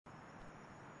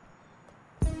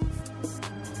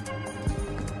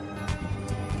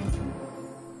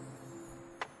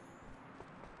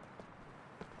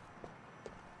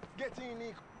Get in,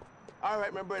 Nick. All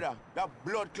right, my brother. That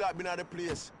blood clot been at the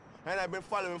place. And I've been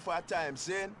following him for a time,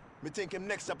 seeing? Me think him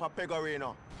next up at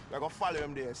Pecorino. We're gonna follow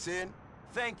him there, seeing?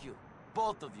 Thank you,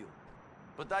 both of you.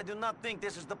 But I do not think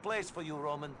this is the place for you,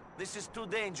 Roman. This is too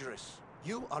dangerous.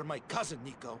 You are my cousin,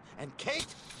 Nico, and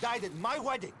Kate died at my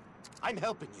wedding. I'm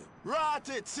helping you. Rot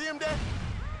it! See him there?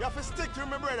 You have to stick to him,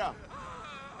 my brother.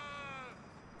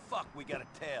 Fuck, we got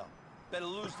a tail. Better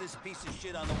lose this piece of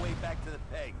shit on the way back to the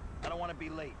peg. I don't want to be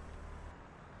late.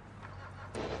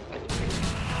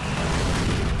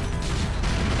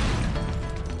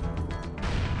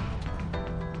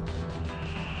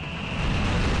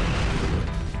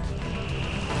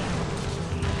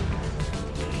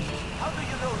 How do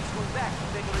you know he's going back to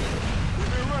Pecorino? He's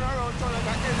been running around town like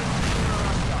an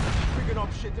idiot. Picking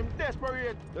up shit, him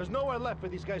desperate. There's nowhere left for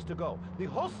these guys to go. The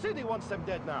whole city wants them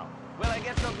dead now. Well, I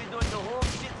guess I'll be doing the whole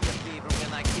city a favor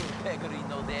when I kill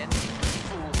Pecorino then.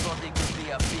 Fool thought he could be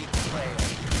a big player.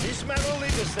 This man will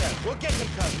lead us there. We'll get him,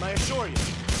 cousin, I assure you.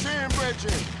 See him,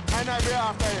 Bridget, and I'll be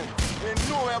after him. Ain't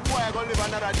nowhere boy gonna live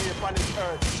another day upon this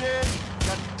earth. See?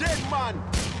 The dead man.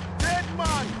 Dead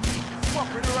man.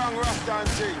 Fuck with the wrong Rasta and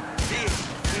thing. This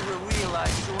he will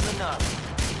realize soon enough.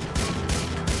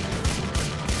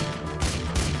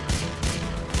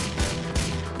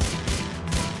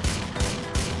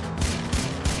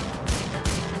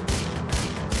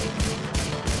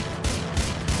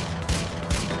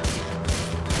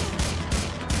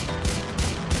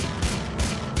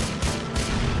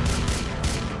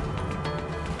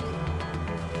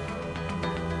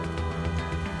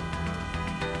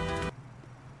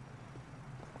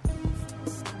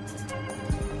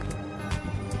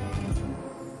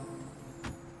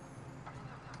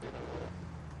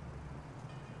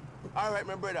 All right,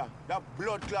 my brother. That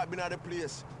blood clot been at the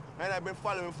place. And I've been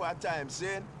following him for a time,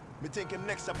 seeing? Me think him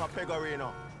next up at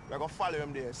Pecorino. We're gonna follow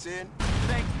him there, seeing?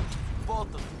 Thank you,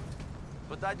 both of you.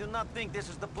 But I do not think this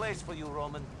is the place for you,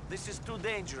 Roman. This is too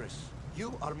dangerous.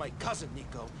 You are my cousin,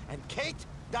 Nico, and Kate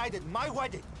died at my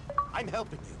wedding. I'm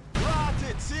helping you. Rot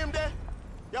it! See him there?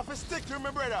 You have to stick to him,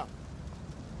 my brother.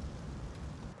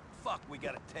 Fuck, we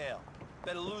got a tail.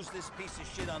 Better lose this piece of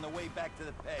shit on the way back to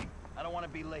the peg. I don't want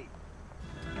to be late.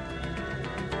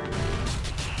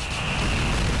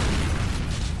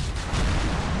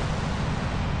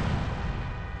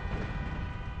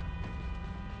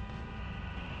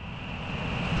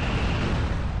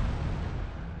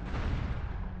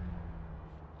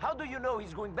 How do you know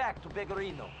he's going back to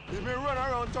Pecorino? He's been running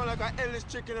around town like an endless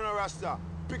chicken in a rasta.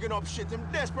 Picking up shit, him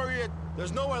desperate.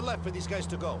 There's nowhere left for these guys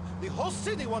to go. The whole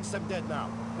city wants them dead now.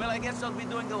 Well, I guess I'll be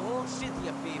doing the whole city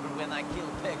a favor when I kill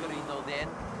Pecorino then.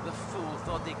 The fool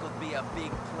thought he could be a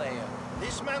big player.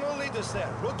 This man will lead us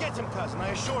there. We'll get him, cousin, I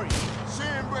assure you. See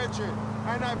him, Bridget,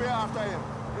 and I'll be after him.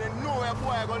 Ain't nowhere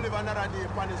boy gonna live another day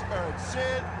upon this earth. See?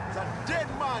 It's a dead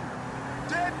man.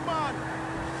 Dead man.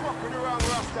 Fuck with the wrong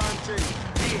Rasta and thing.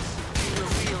 This he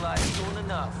will realize soon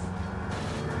enough.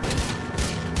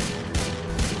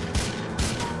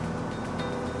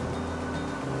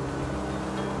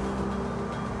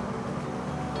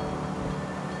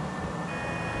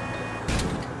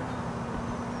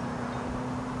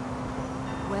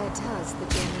 Where does the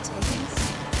journey take us?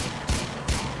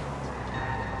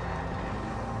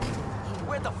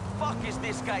 Where the fuck is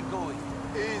this guy going?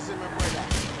 Easy, my brother.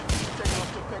 Take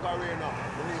us to Pecorino.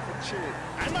 We need to chill.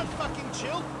 I'm not fucking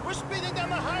chill. We're speeding down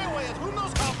the highway at who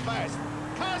knows how fast.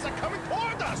 Cars are coming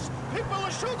toward us. People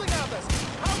are shooting at us.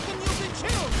 How can you be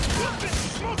chill? You've been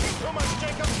smoking too much,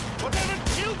 Jacob. Whatever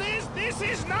chilled is, this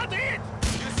is not it.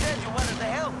 You said you wanted to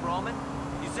help, Roman.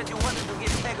 You said you wanted to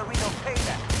give Pecorino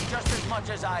payback, just as much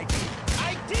as I did.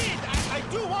 I did. I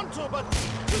do want to, but,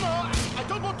 you know, I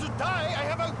don't want to die. I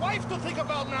have a wife to think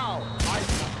about now. I've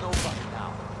got nobody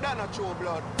now. That's not true,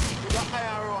 blood. You got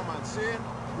Iron Roman, see?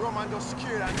 Roman just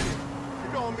scared and it.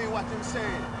 You don't mean what him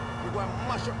saying. We're going to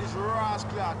mash up this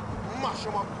rascal, mash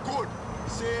him up good.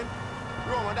 See?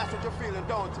 Roman, that's what you're feeling,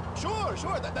 don't you?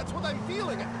 Sure. That's what I'm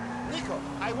feeling. Nico,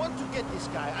 I want to get this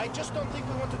guy. I just don't think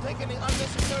we want to take any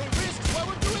unnecessary risks while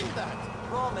we're doing that.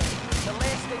 Roman, the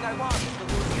last thing I want is to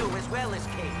lose you as well as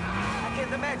Kate. I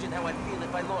can't imagine how I'd feel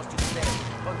if I lost you today.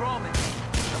 But Roman,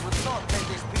 I would not let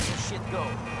this piece of shit go.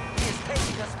 He is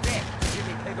taking us back to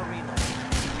Jimmy Pecorino.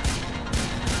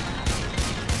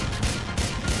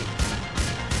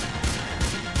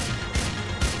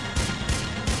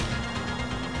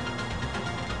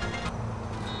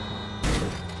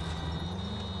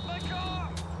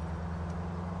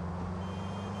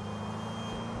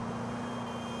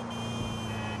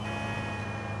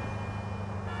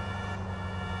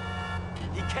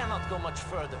 He cannot go much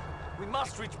further. We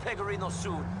must reach Pecorino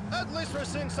soon. At least we're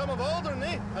seeing some of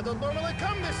Alderney. I don't normally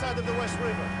come this side of the West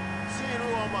River.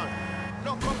 Seeing Roman.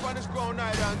 No come on this ground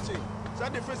neither and thing. It's a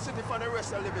different city from the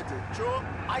rest of Liberty. True?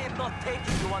 I am not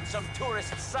taking you on some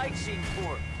tourist sightseeing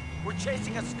tour. We're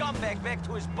chasing a scumbag back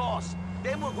to his boss.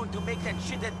 Then we're going to make that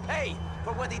shithead pay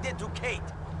for what he did to Kate.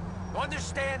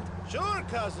 Understand? Sure,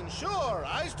 cousin, sure.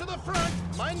 Eyes to the front,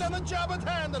 mind on the job at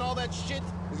hand and all that shit.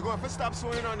 He's going to stop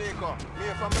swinging on Nico. Me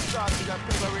from the start to that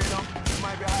Pecorino, he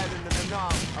might be hiding in the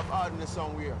north of Alderney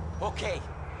somewhere. Okay,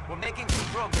 we're making some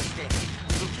progress then.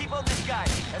 We'll keep on this guy,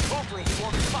 and hopefully he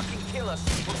won't fucking kill us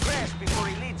or crash before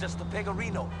he leads us to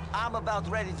Pecorino. I'm about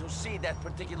ready to see that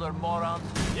particular moron.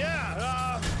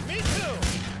 Yeah, me too.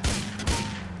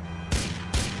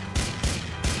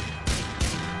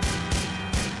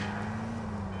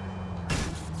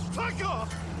 Fuck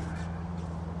off!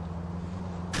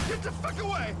 Get the fuck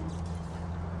away!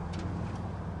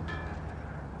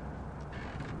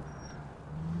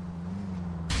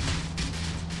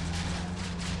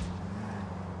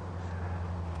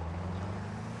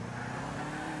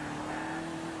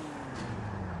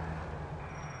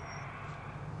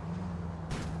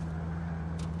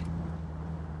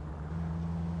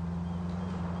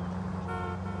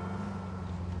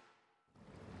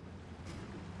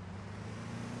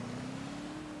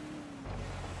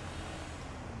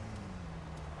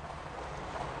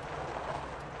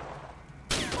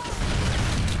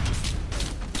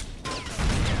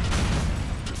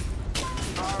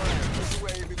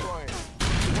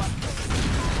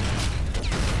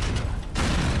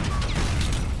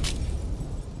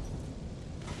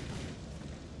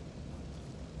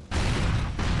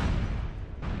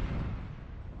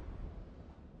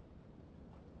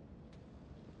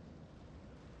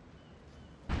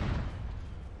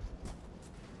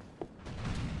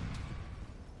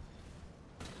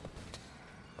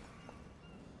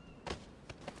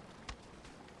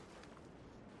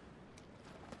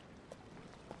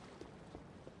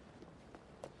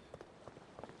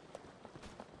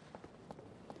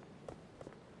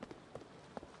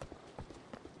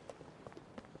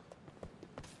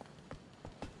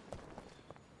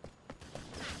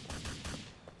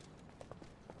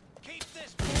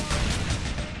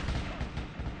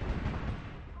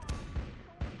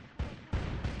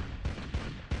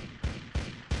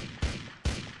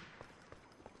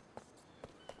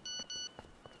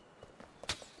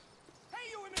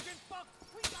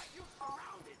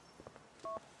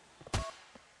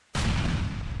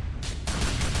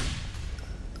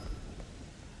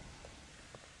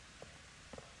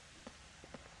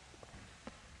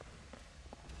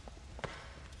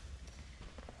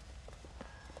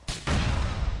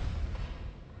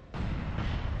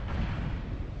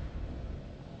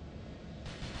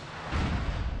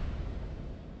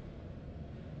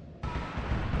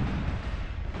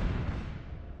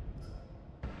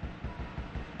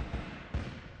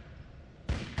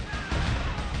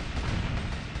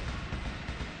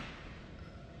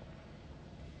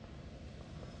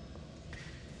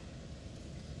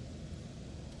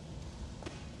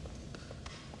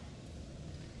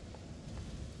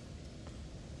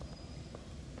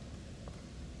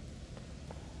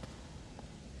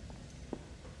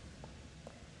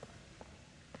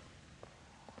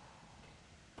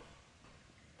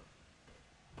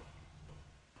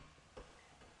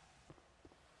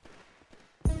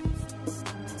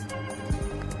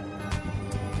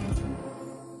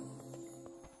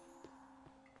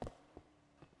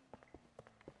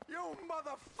 You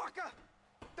motherfucker!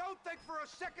 Don't think for a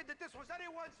second that this was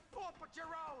anyone's fault but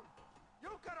your own! You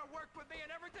could have worked with me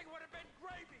and everything would have been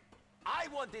gravy! I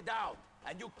wanted out,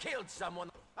 and you killed someone.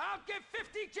 I'll give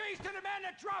 50 G's to the man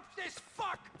that drops this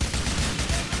fuck!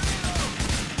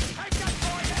 Take that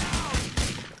boy down!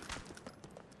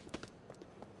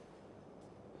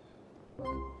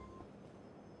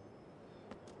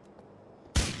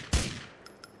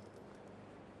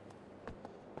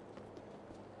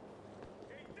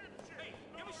 Hey,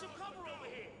 give me some cover over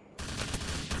here!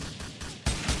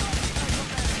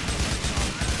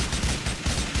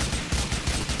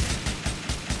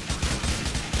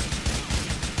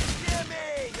 Jimmy,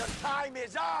 your time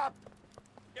is up!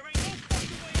 There ain't no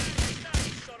fucking way out of this now,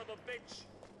 you son of a bitch!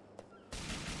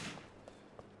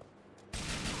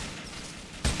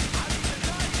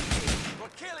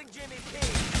 We're killing Jimmy P. I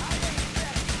ain't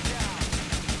backing down.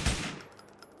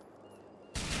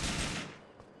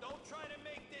 Don't try to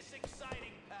make this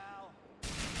exciting, pal.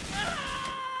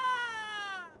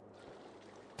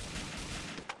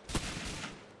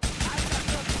 I got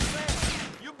nothing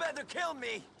left. You better kill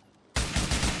me.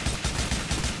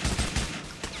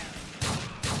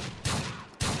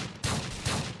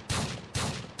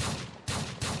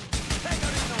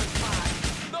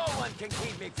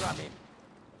 me from him.